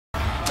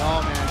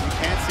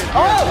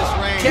at this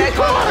range. He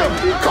caught him!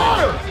 He caught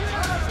him!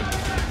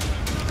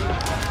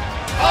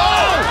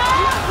 Oh!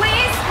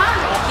 Please,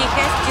 Conor. He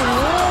has to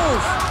move.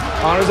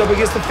 Conor's up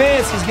against the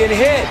fence. He's getting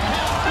hit.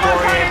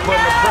 Poirier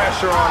putting the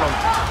pressure on him.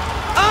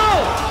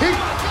 Oh!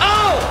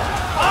 Oh!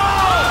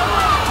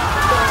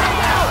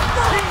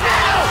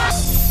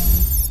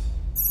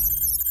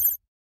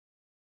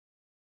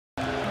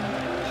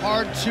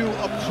 Hard to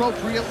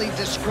appropriately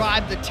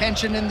describe the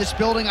tension in this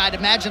building. I'd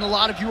imagine a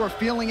lot of you are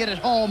feeling it at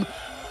home.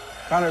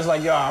 Conor's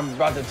like, yo, I'm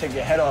about to take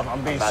your head off.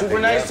 I'm being super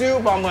nice to you,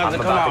 but I'm gonna have to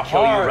come out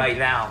kill hard. you right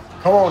now.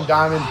 Come on,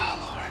 Diamond.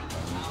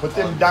 Put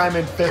them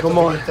diamond fists. Come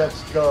on.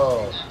 Let's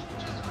go.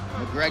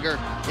 McGregor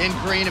in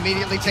green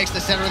immediately takes the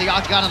center of the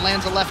octagon and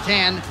lands a left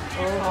hand.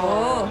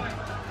 Oh.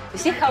 You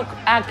see how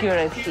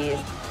accurate he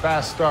is.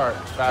 Fast start.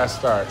 Fast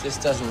start. This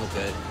doesn't look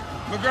good.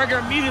 McGregor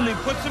immediately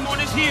puts him on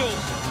his heels.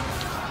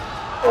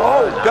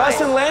 Oh, nice.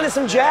 Dustin landed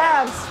some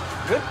jabs.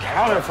 Good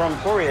counter from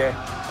Poirier.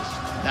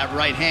 That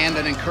right hand,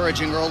 an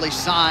encouraging early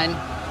sign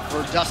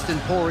for Dustin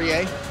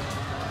Poirier.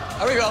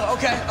 There we go.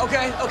 Okay.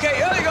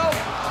 Here we go.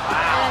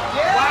 Wow.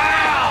 Yeah.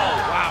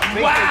 Wow.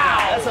 Big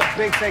takedown. That's a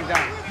big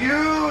takedown.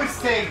 Huge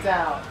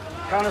takedown.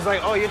 Conor's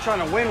like, oh, you're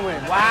trying to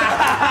win-win.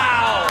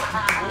 Wow.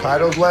 Tie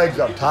those legs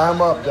up. Tie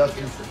them up,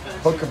 Dustin.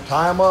 Hook him.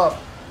 Tie him up.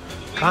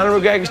 Conor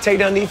McGregor's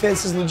takedown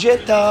defense is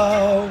legit,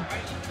 though.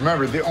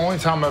 Remember, the only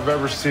time I've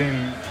ever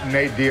seen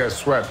Nate Diaz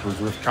swept was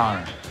with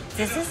Conor.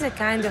 This is the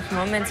kind of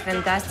moments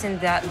when Dustin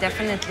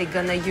definitely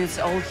gonna use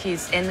all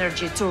his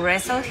energy to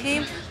wrestle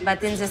him,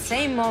 but in the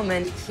same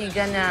moment, he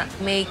gonna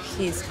make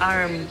his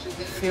arm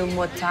feel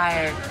more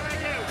tired.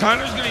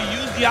 Conor's gonna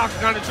use the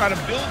octagon to try to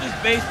build his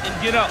base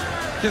and get up.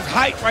 His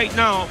height right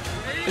now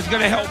is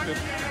gonna help him.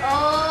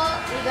 Oh,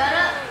 you got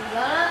it.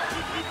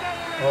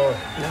 Oh,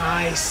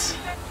 nice.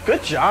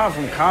 Good job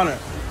from Conor.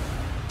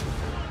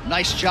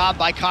 Nice job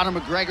by Conor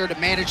McGregor to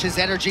manage his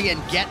energy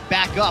and get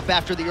back up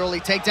after the early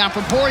takedown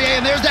from Poirier,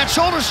 and there's that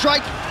shoulder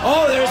strike.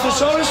 Oh, there's the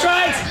shoulder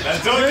strike.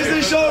 There's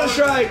the shoulder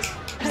strike.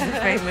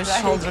 Famous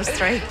shoulder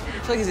strike. I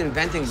feel like he's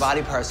inventing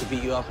body parts to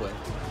beat you up with.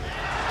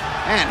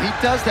 Man, he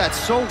does that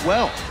so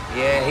well.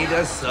 Yeah, he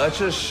does such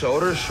a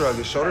shoulder shrug.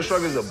 His shoulder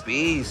shrug is a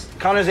beast.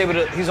 Conor's able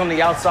to, he's on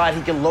the outside,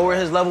 he can lower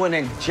his level and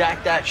then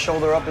jack that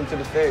shoulder up into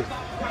the face.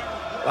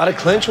 A lot of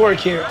clinch work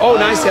here. Oh,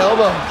 nice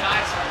elbow.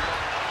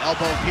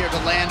 Elbow here to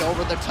land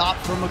over the top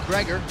for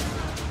McGregor.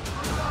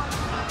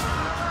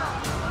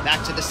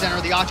 Back to the center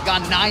of the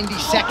octagon, 90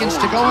 seconds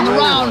to go in the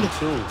round.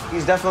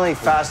 He's definitely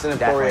faster than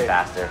Poirier.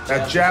 Definitely faster.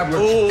 That jab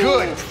looks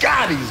good.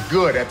 God, he's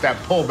good at that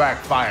pullback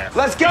fire.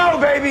 Let's go,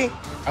 baby.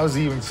 How is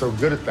he even so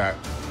good at that?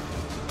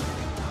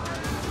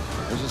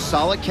 There's a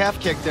solid calf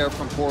kick there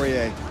from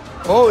Poirier.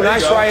 Oh,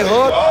 nice right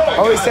hook.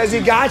 Oh, he says he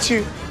got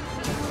you.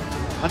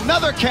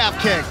 Another calf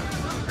kick.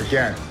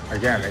 Again.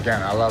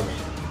 I love it.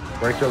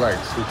 Break your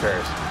legs. Who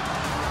cares?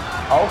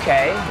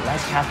 Okay,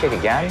 nice calf kick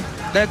again.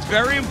 That's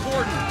very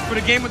important for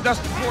the game of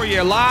Dustin Poirier.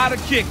 A lot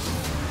of kicks.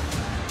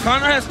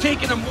 Conor has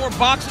taken a more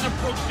boxing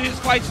approach to his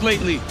fights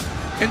lately,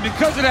 and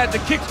because of that, the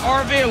kicks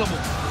are available.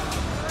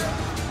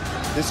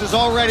 This is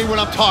already what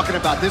I'm talking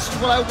about. This is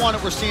what I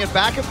wanted. We're seeing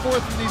back and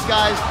forth from these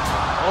guys.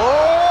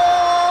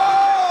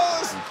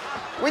 Oh!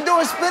 We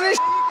doing spinach?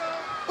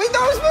 We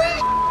doing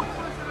spinach?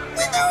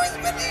 We doing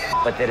spinach?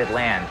 But did it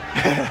land?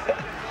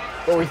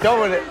 But we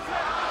throwing it.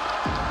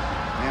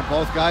 Man,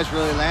 both guys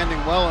really landing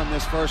well in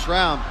this first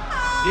round.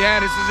 Yeah,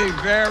 this is a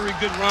very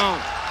good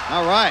round.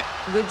 All right.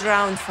 Good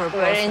round for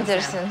both. Very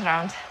interesting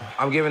round.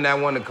 I'm giving that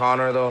one to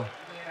Conor, though.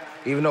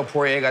 Even though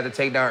Poirier got the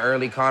takedown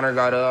early, Conor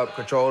got up,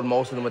 controlled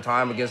most of the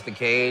time against the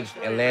cage,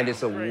 and landed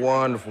some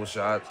wonderful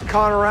shots.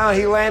 Conor round,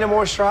 he landed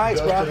more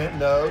strikes, bro.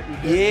 No,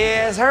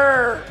 Yes,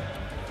 her.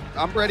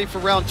 I'm ready for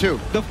round two.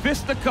 The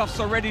fisticuffs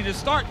are ready to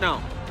start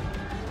now.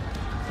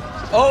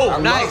 Oh,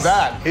 I nice. love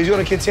that. He's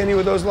going to continue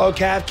with those low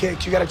calf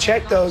kicks. You got to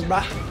check those,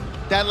 bro.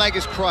 That leg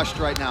is crushed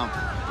right now.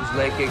 These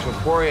leg kicks from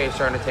Poirier are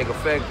starting to take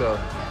effect, though.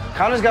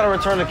 Conor's got to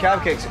return the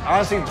calf kicks.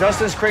 Honestly,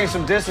 Dustin's creating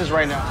some distance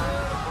right now.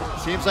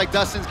 Seems like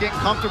Dustin's getting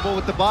comfortable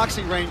with the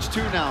boxing range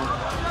too now.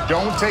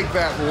 Don't take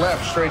that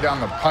left straight down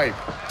the pipe.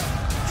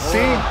 See?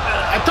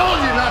 I told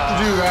you not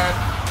to do that.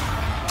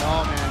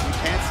 Oh, man, you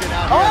can't sit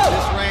out here at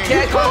this range.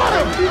 He caught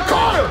him! He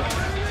caught him!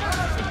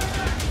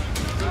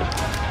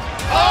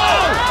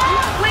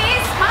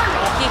 Please,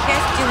 Conor. He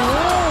has to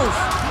move.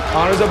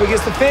 Conor's up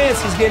against the fence.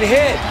 He's getting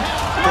hit.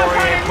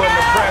 Poirier putting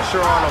the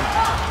pressure on him.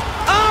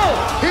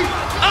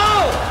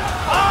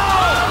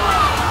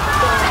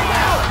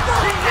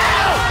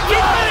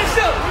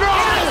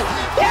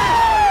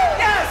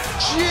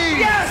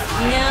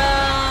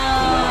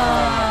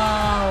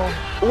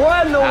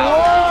 What in the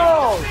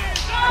world?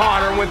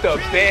 Conor went to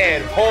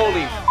bed.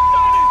 Holy.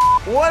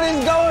 What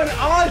is going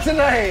on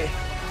tonight?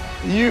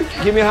 You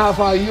give me a high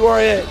five. You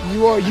are it.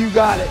 You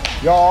got it.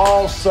 Y'all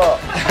all suck.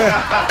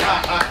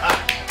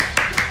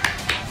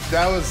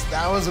 That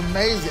was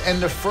amazing. And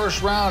the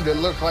first round, it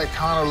looked like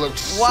Conor looked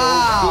so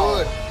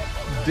good.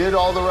 Did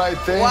all the right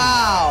things.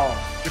 Wow.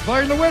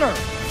 Declaring the winner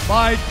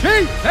by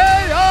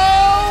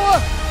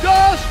TKO,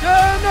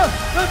 Dustin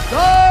the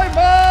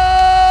Diamond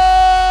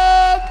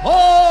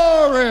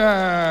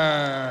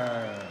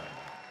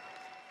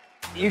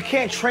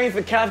can't train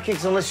for calf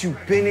kicks unless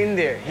you've been in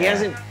there. He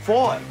hasn't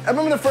fought. I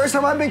remember the first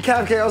time I've been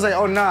calf kicked, I was like,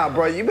 oh, nah,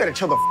 bro, you better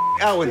chill the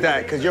out with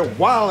that, because you're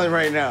wilding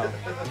right now.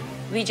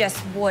 We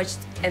just watched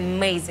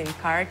amazing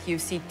card,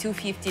 UFC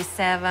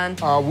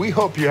 257. We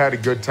hope you had a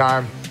good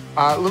time.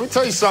 Let me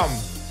tell you something.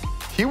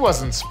 He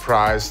wasn't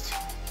surprised.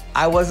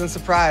 I wasn't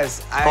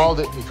surprised. He called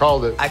it.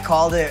 I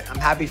called it. I'm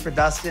happy for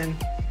Dustin.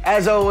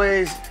 As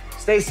always,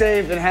 stay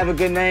safe and have a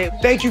good night.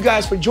 Thank you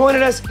guys for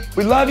joining us.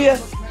 We love you.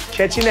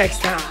 Catch you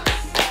next time.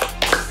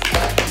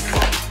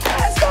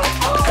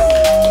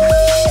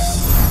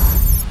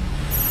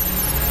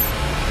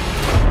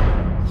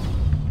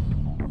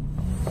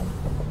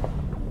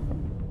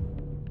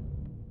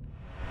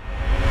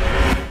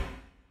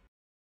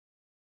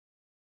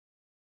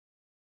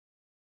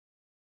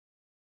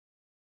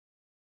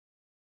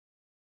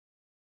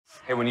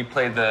 Hey, when you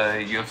played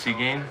the UFC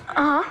game,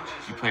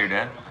 did you play your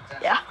dad?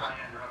 Yeah.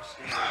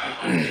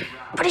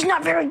 But he's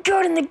not very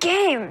good in the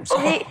game. So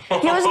he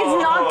always gets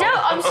knocked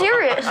out. I'm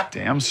serious.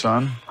 Damn,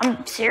 son.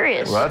 I'm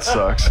serious. Well, that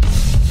sucks.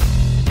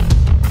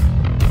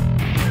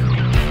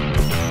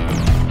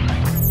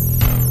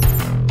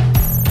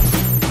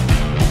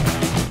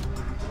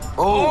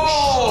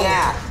 Oh,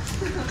 yeah.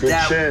 Good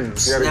chin.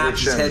 You had a good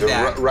chin.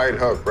 The right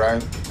hook,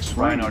 right?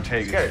 Ryan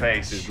Ortega's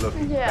face is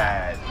looking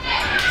bad.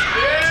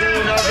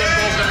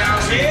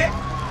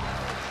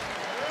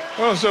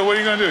 Well, so what are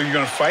you gonna do? You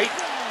gonna fight?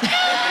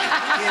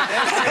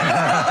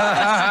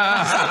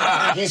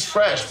 He's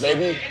fresh,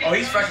 baby. Oh,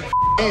 he's fresh.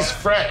 He's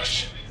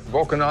fresh.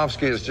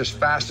 Volkanovski is just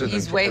faster than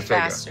He's way Ortega.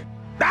 faster.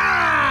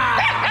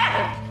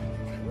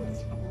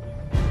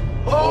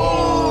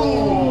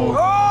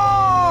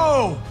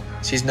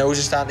 His nose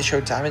is starting to show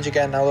damage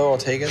again now, though,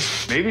 Ortega's.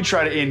 Maybe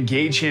try to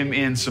engage him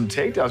in some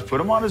takedowns. Put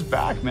him on his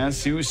back, man.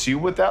 See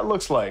what that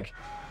looks like.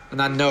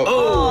 And I know.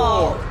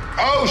 Oh,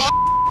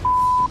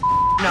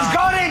 He's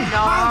got it!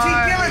 Mounting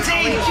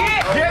guillotine!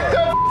 get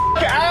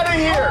the out of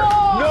here!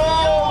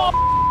 No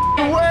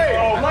way!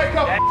 Like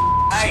a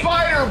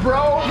spider,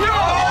 bro! No!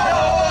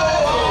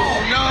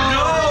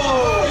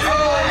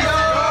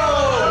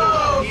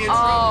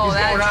 Oh,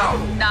 that's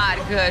not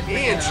good.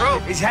 He in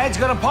trouble. His head's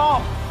gonna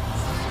pop.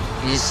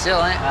 He's still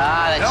in.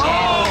 Ah, the champ.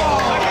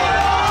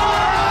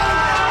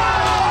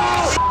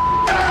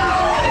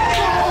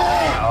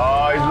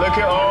 Oh, he's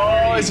looking.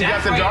 Oh, has he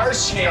got the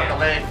darts? He got the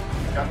leg.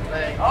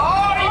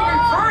 Oh, he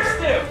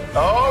reversed him!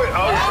 Oh, he's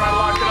trying to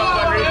lock it up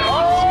underneath.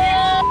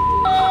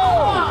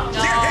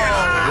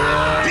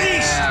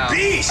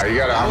 Beast! You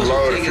gotta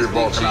unload if you're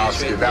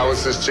Volkanovski. That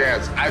was his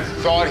chance. I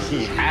thought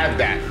he had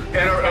that.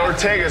 And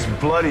Ortega's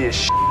bloody as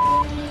shit.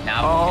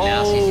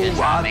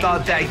 I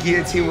thought that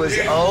guillotine was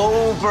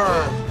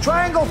over.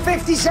 Triangle,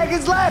 50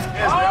 seconds left.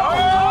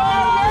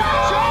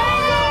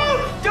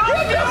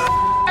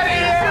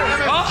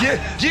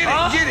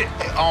 Get it.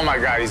 Oh my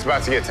God, he's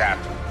about to get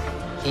tapped.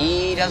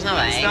 He doesn't have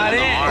an It's angle. not in.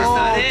 It's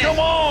not in. Come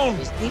on!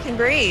 He can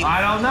breathe.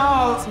 I don't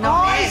know.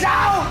 He's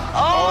out!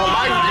 Oh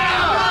my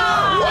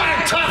God! What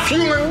a tough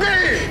human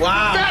being!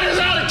 Wow. That is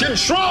out of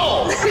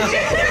control!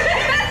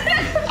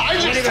 I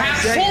just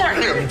tapped for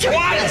him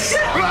twice!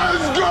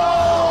 Let's go!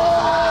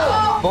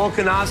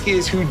 Volkanovski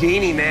is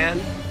Houdini,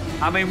 man.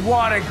 I mean,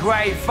 what a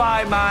great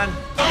fight, man.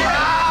 The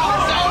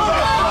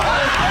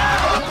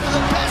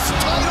best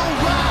title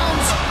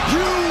rounds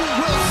you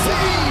will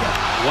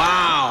see.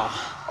 Wow.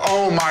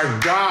 Oh my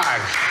God!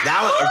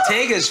 That was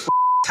Ortega's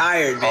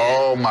tired, man.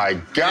 Oh my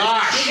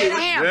gosh!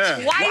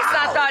 Damn, twice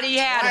I thought he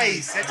had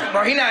him.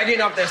 Bro, he's not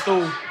getting off that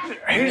stool.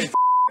 He's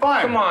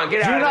fine. Come on,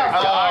 get out of there.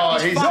 Oh,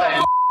 he's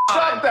fine.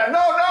 Stop that! No!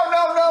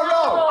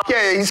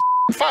 Yeah, he's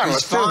fine.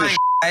 Let's do this.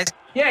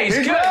 Yeah, he's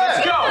good.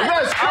 Let's go.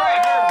 Let's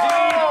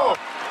go.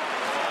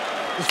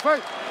 Let's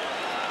fight.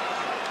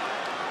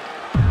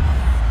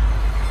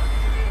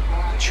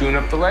 Chewing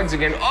up the legs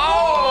again.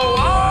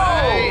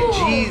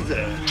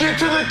 Jesus! Get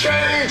to the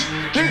cage.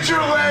 Get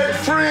your leg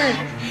free.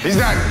 He's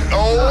not.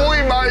 Oh,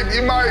 he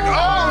might.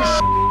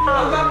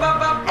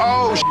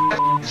 Oh,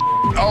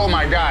 oh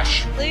my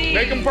gosh. Please.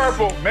 Make him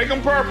purple.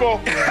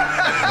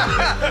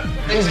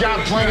 He's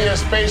got plenty of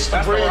space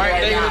to breathe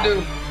right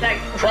now.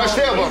 Crush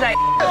the elbow.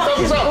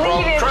 Thumbs up,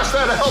 bro. Crush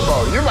that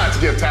elbow. You're about to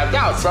get tapped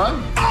out,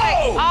 son.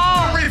 Oh!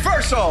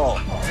 Reversal.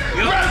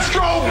 Let's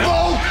go,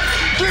 Bo.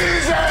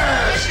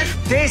 Jesus.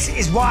 This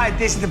is why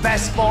this is the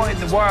best sport in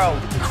the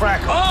world.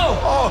 Crack.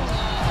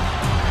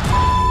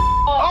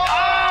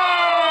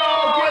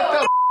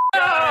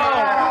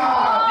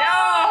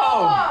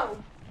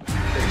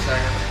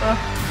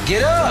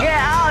 Get up! Get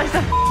out!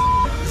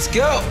 Let's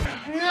go!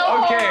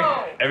 Okay.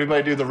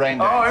 Everybody do the rain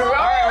dance. All right,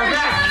 we're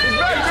back. He's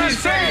back. He's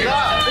safe.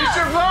 He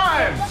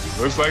survived.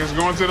 Looks like it's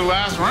going to the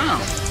last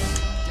round.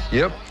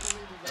 Yep.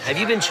 Have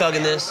you been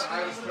chugging this?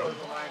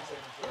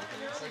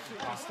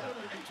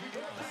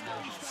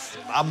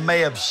 I may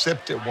have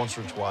sipped it once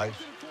or twice.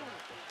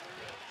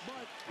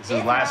 This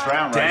is last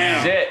round right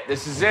now.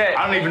 This is it.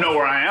 I don't even know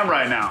where I am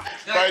right now.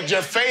 But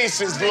your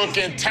face is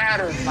looking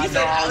tattered, my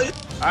dog.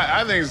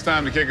 I think it's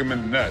time to kick him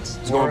in the nuts.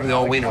 It's going to be the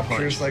old wiener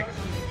punch.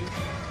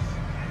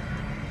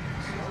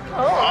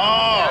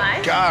 Oh, nice.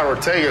 God,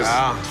 Ortega's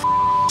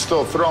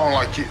still throwing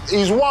like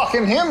he's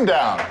walking him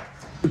down.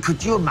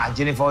 Could you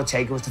imagine if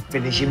Ortega was to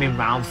finish him in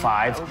round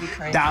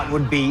 5? That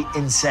would be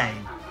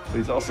insane.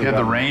 He's also got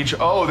the range.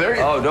 Oh, there you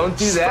go. Oh, don't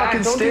do that.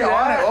 Fucking Don't stay do that.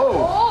 on it.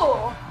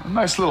 Oh.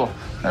 Nice little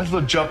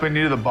jumping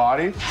knee to the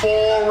body.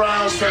 4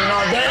 rounds to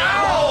nothing.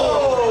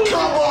 Oh,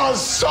 come on,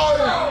 son.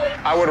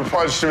 I would have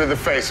punched him in the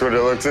face when he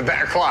looked at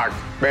that clock.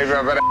 Maybe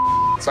I better.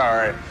 It's all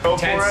right.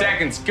 10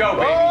 seconds. Go,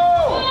 baby.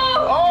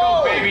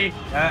 Oh, go, baby.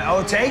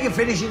 Ortega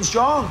finishing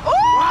strong.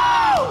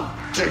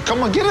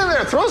 Come on, get in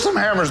there. Throw some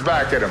hammers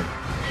back at him.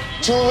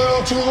 Too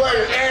little, too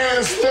late.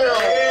 And still.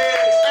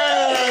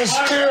 And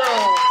still.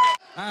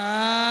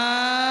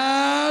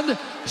 And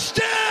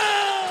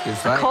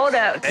still. Cold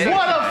out.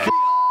 What a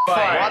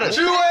fight. What a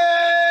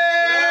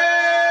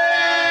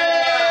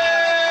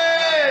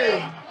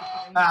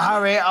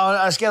Harry,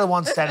 on a scale of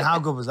 1 to 10, how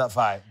good was that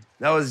fight?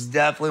 That was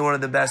definitely one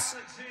of the best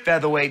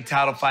featherweight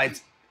title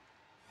fights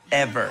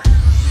ever.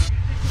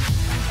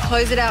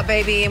 Close it out,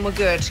 baby, and we're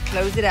good.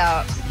 Close it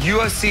out.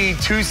 UFC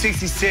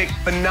 266,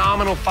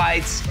 phenomenal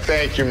fights.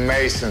 Thank you,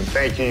 Mason.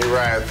 Thank you,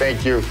 Uriah.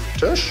 Thank you,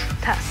 Tush.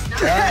 Tuss.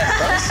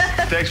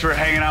 Thanks for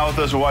hanging out with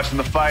us. We're watching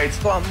the fights.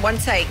 Go on, one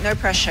take, no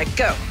pressure.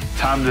 Go.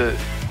 Time to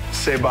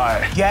say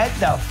bye. Get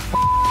the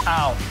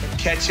out.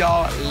 Catch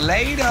y'all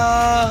later.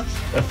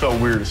 That felt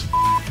weird as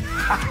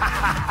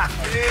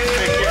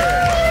Take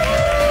care.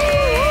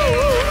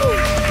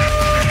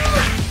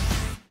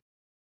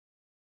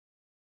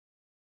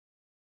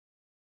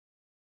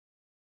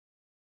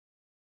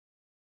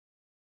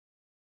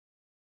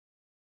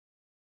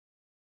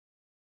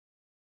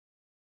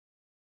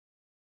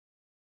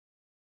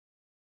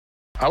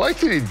 I like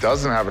that he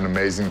doesn't have an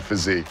amazing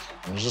physique.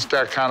 He's just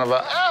got kind of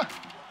a,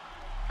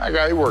 that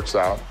guy, he works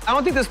out. I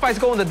don't think this fight's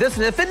going the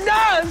distance. If it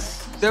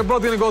does, they're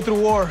both gonna go through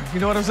war. You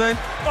know what I'm saying?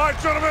 All right,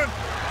 gentlemen,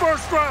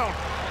 first round.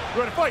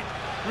 You ready to fight?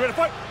 You ready to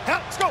fight?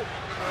 Let's go.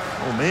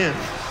 Oh, man.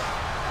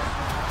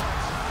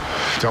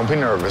 Don't be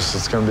nervous.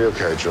 It's going to be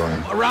okay,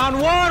 Julian. Round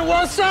 1,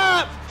 what's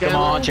up? Come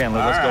on, Chandler,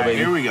 let's go, baby.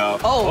 Here we go.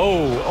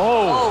 Oh.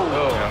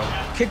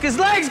 Kick his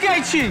legs,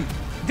 Gaethje.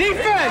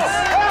 Defense.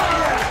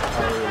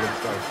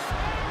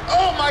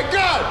 Oh, my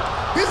God!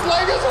 His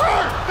leg is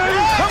hurt!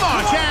 Come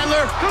on,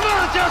 Chandler. Come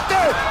on,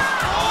 Justin.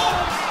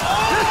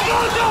 Let's go,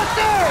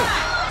 Justin.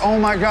 Oh,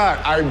 my God.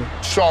 I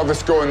saw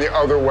this going the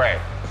other way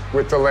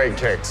with the leg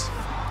kicks.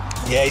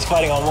 Yeah, he's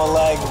fighting on one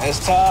leg. It's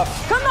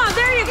tough. Come on,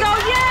 there you go,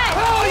 yeah!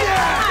 Oh,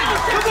 yeah!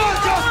 Come on,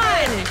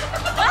 Justin!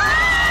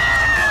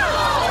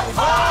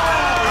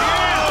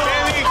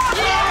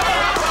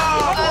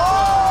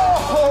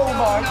 Oh,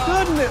 my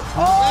goodness. Oh,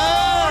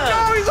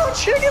 no, he's on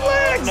chicken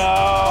legs. No.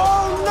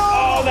 Oh, no.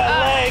 Oh, that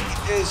leg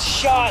is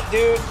shot,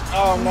 dude.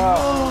 Oh, no.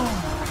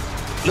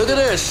 Look at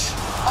this.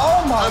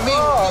 Oh, my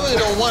God. Doing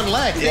it on one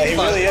leg. Yeah, he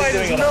really is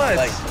doing it on one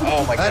leg.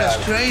 Oh, my God. That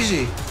is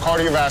crazy.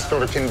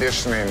 Cardiovascular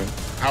conditioning,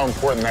 how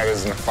important that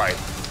is in a fight.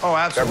 Oh,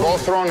 absolutely. They're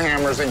both throwing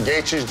hammers, and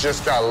Gaethje's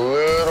just got a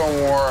little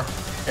more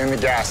in the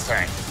gas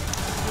tank.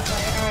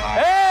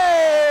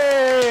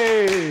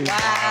 Hey!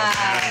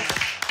 Wow.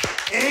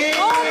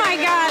 Oh, my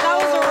God, that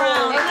was a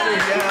round.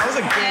 Yeah, that was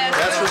a good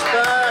That's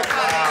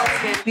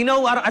respect. You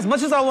know, as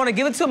much as I want to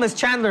give it to him, it's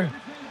Chandler.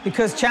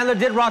 Because Chandler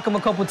did rock him a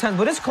couple times,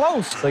 but it's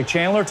close. It's like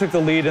Chandler took the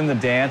lead in the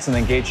dance, and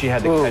then Gaethje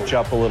had to catch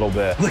up a little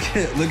bit. Look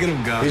at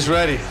him go. He's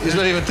ready. He's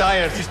not even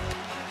tired.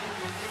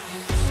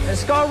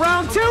 Let's go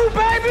round 2,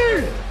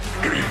 baby!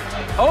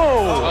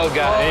 Oh,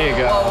 God, there you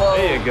go. Whoa.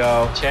 There you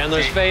go.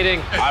 Chandler's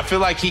fading. I feel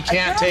like he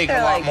can't take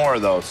a lot more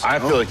of those. I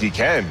feel like he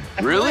can.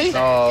 Really?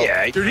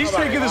 Yeah. Dude, he's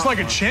taking this like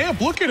a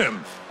champ. Look at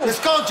him. Let's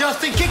go,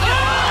 Justin. Kick it.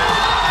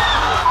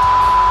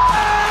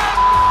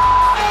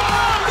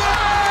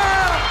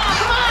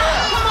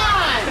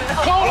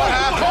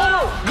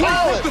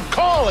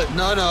 Call it.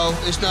 No,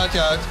 it's not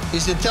that.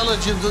 He's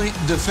intelligently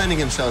defending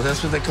himself.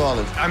 That's what they call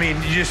it. I mean,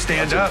 you just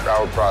stand up. I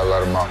would probably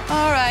let him up.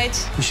 All right.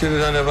 We should have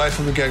done that right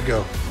from the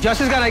get-go.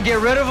 Justin's got to get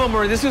rid of him,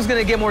 or this was going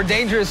to get more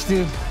dangerous,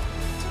 dude.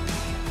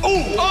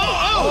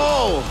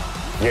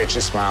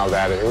 Gaethje smiled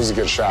at it. It was a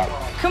good shot.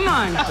 Come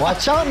on.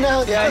 Watch out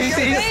now. Yeah, he's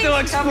still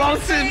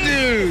explosive,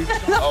 dude.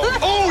 He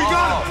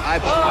got him. I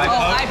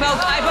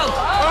poke.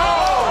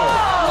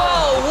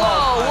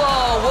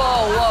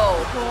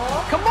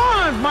 Whoa. Come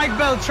on, Mike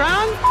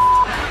Beltran.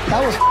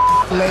 That was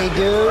late,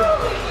 dude.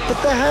 What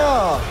the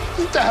hell?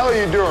 What the hell are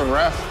you doing,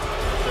 ref?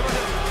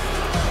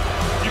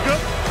 You good?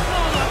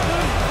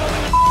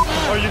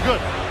 Are you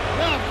good?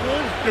 Yeah, I'm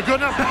good. You're good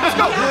now? Let's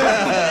go.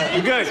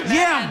 You good?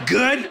 Yeah, I'm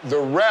good. The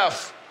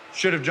ref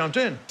Should have jumped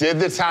in. did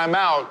the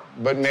timeout,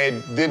 but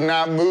did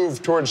not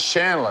move towards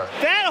Chandler.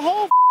 That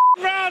whole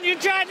round, you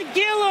tried to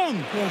kill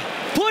him.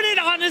 Put it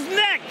on his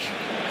neck.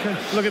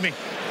 Look at me.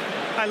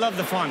 I love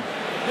the fun.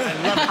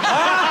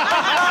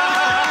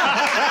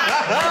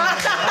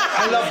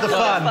 I love the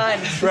fun.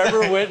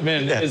 Trevor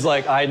Whitman is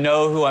like, I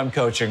know who I'm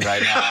coaching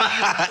right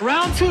now.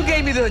 Round 2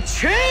 gave me the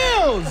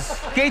chills.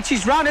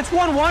 Gaethje's round, it's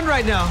 1-1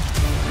 right now.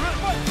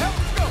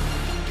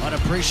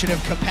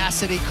 Unappreciative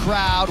capacity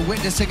crowd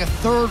witnessing a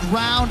third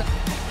round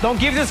Don't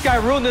give this guy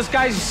room. This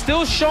guy's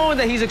still showing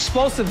that he's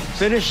explosive.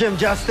 Finish him,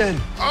 Justin.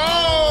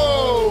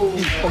 Oh!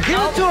 Well, give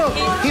it to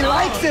him. He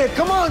likes it.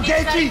 Come on,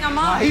 Gaethje.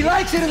 He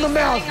likes it in the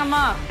mouth.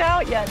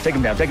 Out yet. Take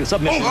him down. Take a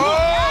submission.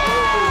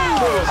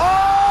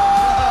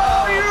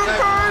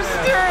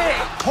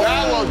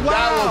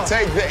 That will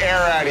take the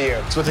air out of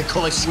you. That's what they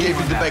call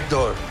escaping the back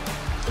door.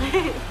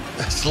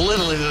 That's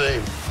literally the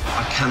name.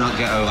 I cannot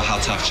get over how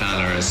tough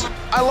Chandler is.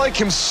 I like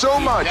him so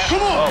much.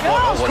 Come on.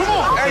 Come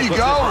on. There you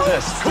go.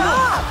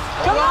 Stop!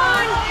 Come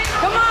on!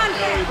 Come on!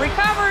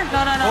 Recover!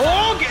 No.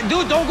 Oh,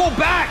 dude, don't go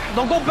back.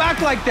 Don't go back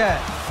like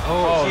that.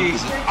 Oh,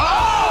 jeez.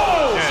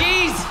 Oh!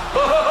 Jeez!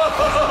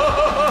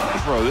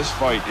 Bro, this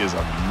fight is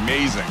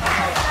amazing.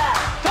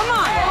 Come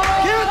on!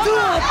 Give it to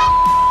him.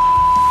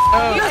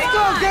 Let's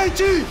go,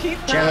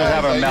 Gaethje. Chandler's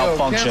having a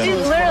malfunction.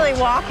 He's literally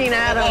walking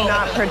at him,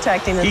 not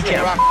protecting his He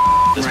can't.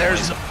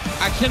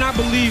 I cannot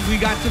believe we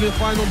got to the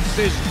final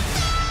decision.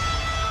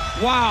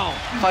 Wow.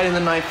 Fighting the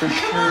night for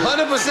sure.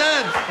 100%.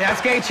 That's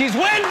Gaethje's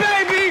win,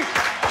 baby.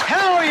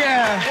 Hell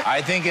yeah.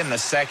 I think in the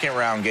second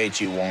round,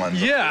 Gaethje won.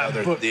 Yeah,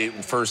 The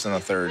first and the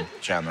third,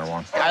 Chandler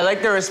won. I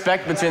like the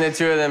respect between the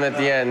two of them at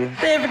the end.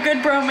 They have a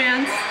good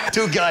bromance.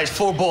 2 guys,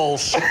 4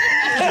 balls.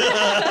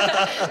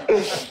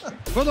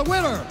 For the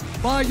winner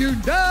by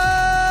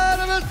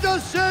unanimous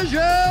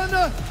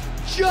decision,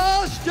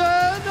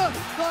 Justin.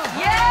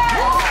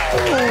 Yeah!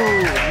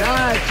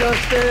 Nice,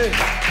 Justin.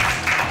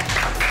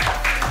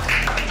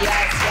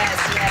 Yes.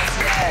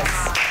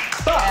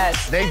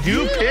 They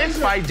do pick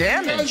by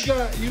damage.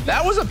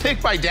 That was a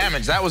pick by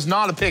damage. That was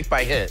not a pick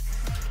by hit.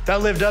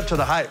 That lived up to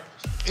the hype.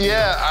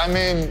 Yeah, I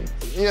mean,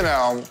 you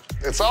know,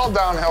 it's all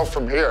downhill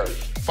from here.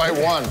 Fight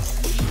 1.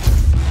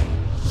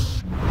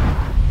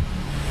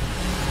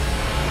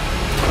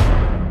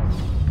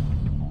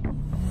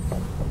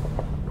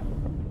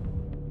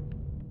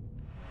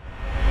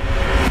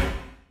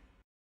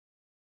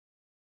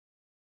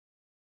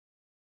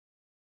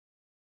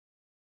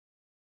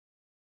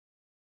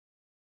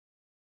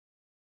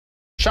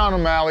 Sean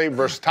O'Malley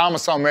versus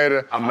Thomas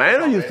Almeida.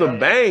 Almeida used to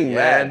bang,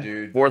 man.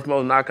 Dude. 4th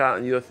most knockout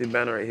in UFC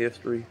bantamweight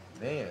history.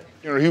 Man.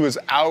 You know, he was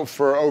out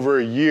for over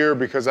a year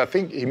because I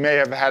think he may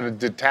have had a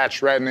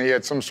detached retina. He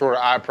had some sort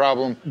of eye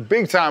problem.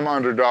 Big time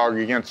underdog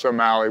against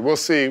O'Malley. We'll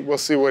see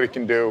what he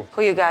can do.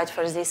 Who you got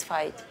for this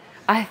fight?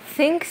 I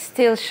think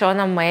still Sean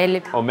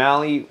O'Malley.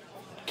 O'Malley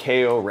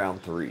KO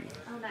round 3.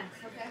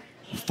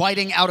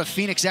 Fighting out of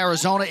Phoenix,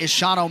 Arizona is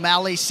Sean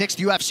O'Malley. 6th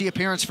UFC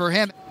appearance for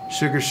him.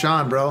 Sugar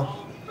Sean, bro.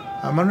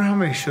 I wonder how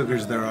many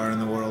sugars there are in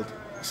the world.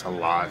 That's a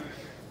lot.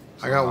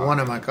 I got one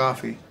in my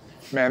coffee.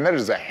 Man, that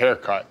is a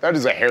haircut. That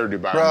is a hairdo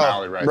by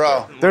O'Malley right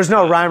there. There's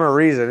no rhyme or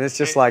reason. It's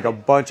just like a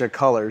bunch of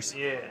colors.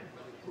 Yeah.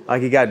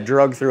 Like he got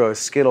drugged through a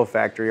Skittle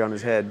factory on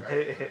his head.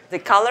 The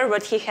color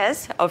what he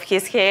has of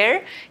his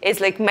hair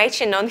is like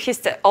matching on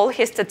all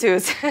his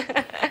tattoos.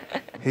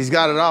 He's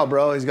got it all,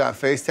 bro. He's got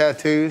face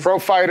tattoos. Pro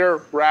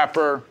fighter,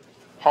 rapper,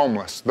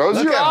 homeless. Those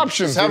are your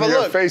options when you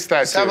have face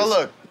tattoos. Let's have a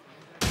look.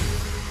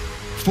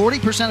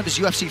 40% of his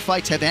UFC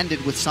fights have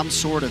ended with some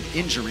sort of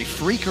injury,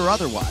 freak or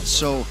otherwise,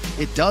 so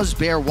it does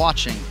bear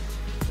watching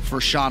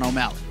for Sean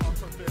O'Malley.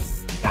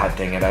 God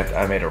dang it,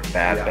 I made a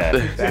bad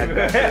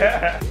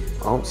bet.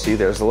 Oh, see,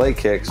 there's the leg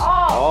kicks.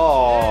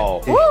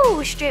 Oh.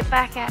 Woo, straight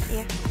back at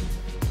you.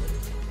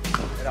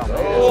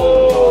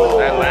 Oh,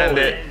 that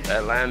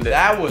landed.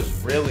 That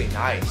was really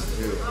nice,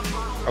 too.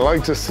 I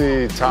like to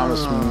see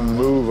Thomas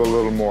move a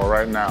little more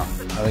right now.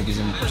 I think he's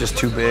just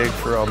too big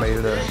for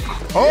Almeida to,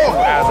 oh,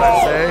 as I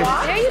say.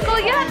 There you go,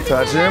 you have to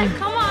Touch do that. him.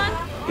 Come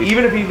on.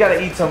 Even if he's got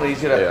to eat something,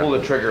 he's going to pull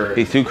the trigger.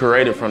 He's too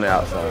creative from the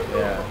outside.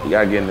 Yeah. You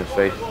got to get in his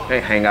face.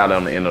 Can't hang out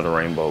on the end of the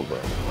rainbow, bro.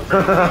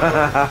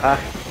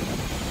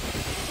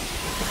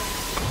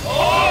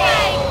 Oh my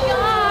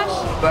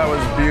gosh. That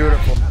was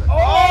beautiful.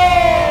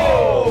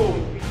 Oh!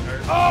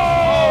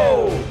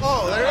 Oh!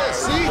 Oh, there it is.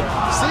 See?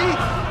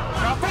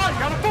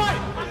 Gotta fight.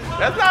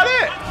 That's not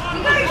it.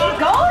 You gotta keep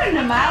going,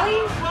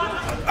 O'Malley.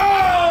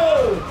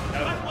 Oh!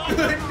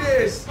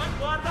 Goodness!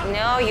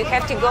 No, you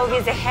have to go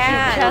with the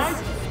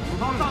hands.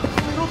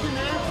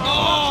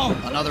 Oh!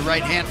 Another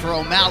right hand for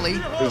O'Malley.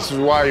 This is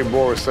why your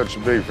boy is such a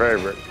big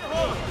favorite.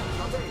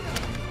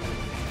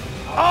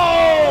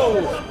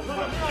 Oh!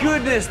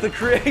 Goodness, the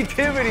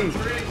creativity.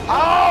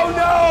 Oh,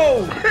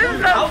 no!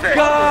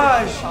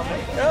 Gosh!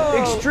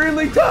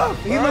 Extremely tough.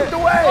 He looked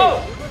away.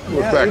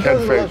 Look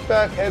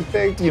back, head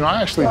fake. You know,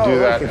 I actually do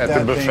that at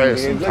the buffet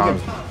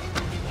sometimes.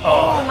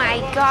 Oh my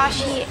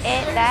gosh, he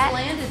ate that.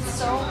 Landed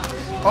so.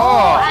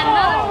 Oh!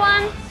 Another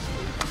one.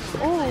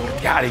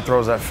 Ooh. God, he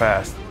throws that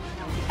fast.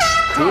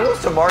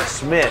 Kudos to Mark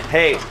Smith.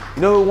 Hey,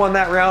 you know who won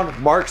that round?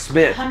 Mark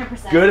Smith.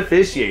 100%. Good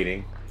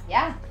officiating.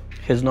 Yeah.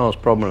 His nose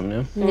problem,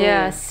 yeah?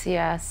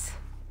 Yes.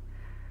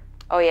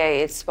 Oh yeah,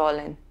 it's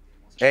swollen.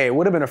 Hey, it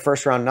would have been a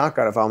first-round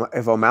knockout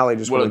if O'Malley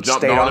just would have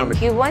stayed on him.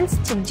 He wants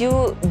to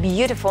do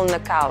beautiful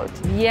knockout.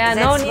 Yeah,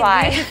 no need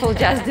beautiful,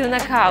 just do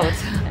knockout.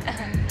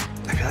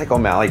 I feel like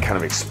O'Malley kind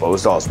of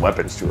exposed all his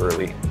weapons too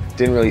early.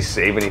 Didn't really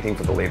save anything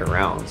for the later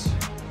rounds.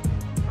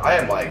 I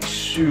am like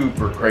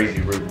super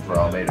crazy rooting for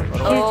Almeida. He's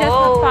just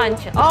not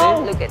punch.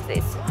 Oh, look at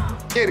this.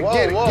 Get it,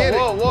 get it, get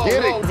it,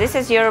 get it. This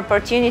is your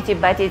opportunity,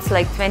 but it's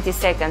like 20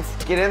 seconds.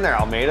 Get in there,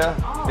 Almeida.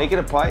 Make it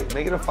a fight.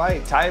 Make it a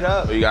fight. Tie it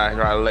up. You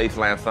gotta lace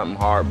land something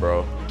hard,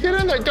 bro. Get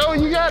in there, go.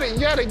 You got it, you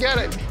got it, get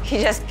it.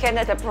 He just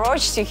cannot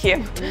approach to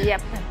him.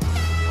 Yep.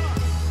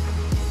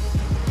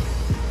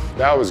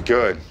 That was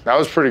good. That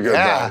was pretty good,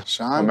 Yeah. though.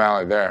 Sean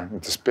O'Malley there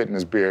with the spit in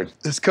his beard.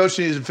 This coach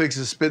needs to fix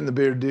his spit in the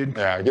beard, dude.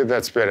 Yeah, get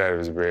that spit out of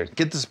his beard.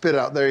 Get the spit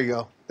out. There you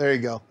go. There you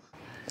go.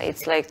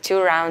 It's like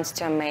 2 rounds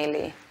to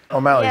O'Malley.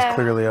 O'Malley's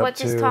clearly up What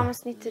too. does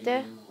Thomas need to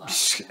do?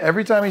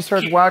 Every time he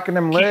starts whacking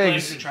them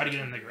legs, And try to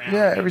get in the ground.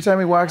 yeah, every time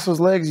he whacks those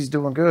legs, he's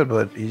doing good.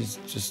 But he's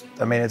just,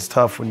 I mean, it's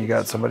tough when you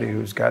got somebody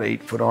who's got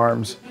 8-foot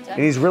arms.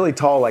 And he's really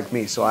tall like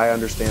me, so I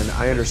understand.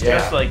 I understand.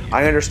 Just like you.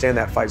 I understand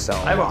that fight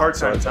style. I have a hard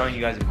so time it's- telling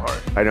you guys apart.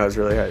 I know it's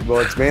really hard. Well,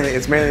 it's mainly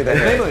the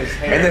hair. mainly his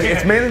hair. And then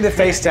it's mainly the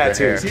face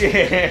tattoos.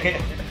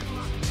 Yeah.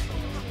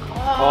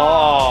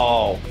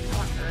 Oh.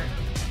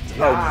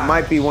 Oh,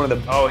 might be one of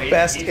the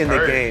best he's in the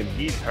hurt. game.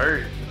 He's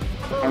hurt.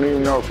 I don't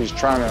even know if he's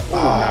trying to.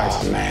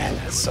 Oh, man,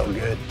 that's so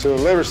good. To the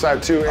liver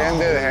side, too, and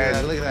to the head.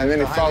 yeah, look at that. And then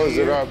he Behind follows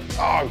the it ear. up.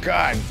 Oh,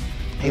 God. And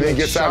then he looks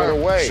gets out of the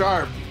sharp, way.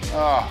 Sharp.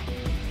 Oh.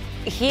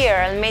 Here,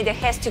 Almeida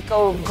has to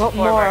go More,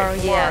 forward.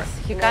 yes.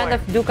 You kind More.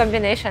 of do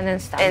combination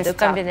and stop. And do stop.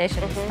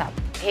 combination and stop.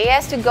 He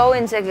has to go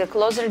in the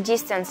closer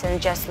distance and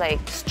just like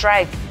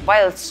strike,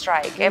 wild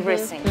strike,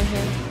 everything.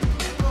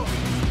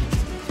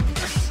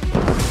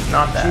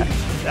 Not that.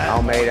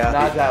 Almeida.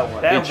 Not that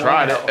one. That He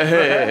tried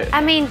it.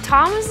 I mean,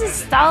 Thomas is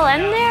still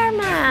in there,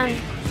 man.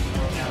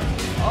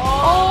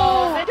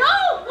 Oh!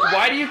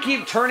 Why do you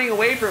keep turning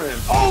away from him?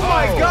 Oh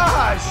my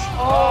gosh!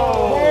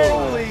 Oh,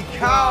 holy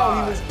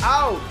cow! He was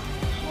out.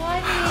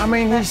 I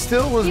mean, he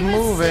still was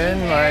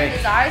moving. Like,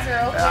 His eyes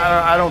are open.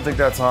 I don't think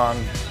that's on.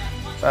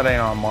 That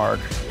ain't on Mark.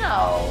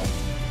 No.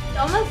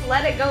 Almost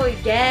let it go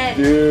again.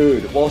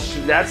 Dude, well,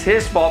 that's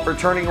his fault for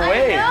turning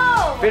away.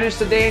 know. Finish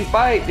the dang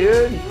fight,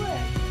 dude.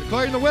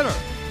 Declaring the winner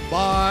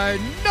by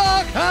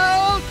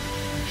knockout,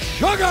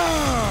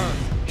 Sugar!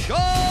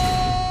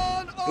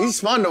 Sean! He's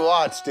fun to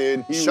watch,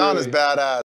 dude. Sean is badass.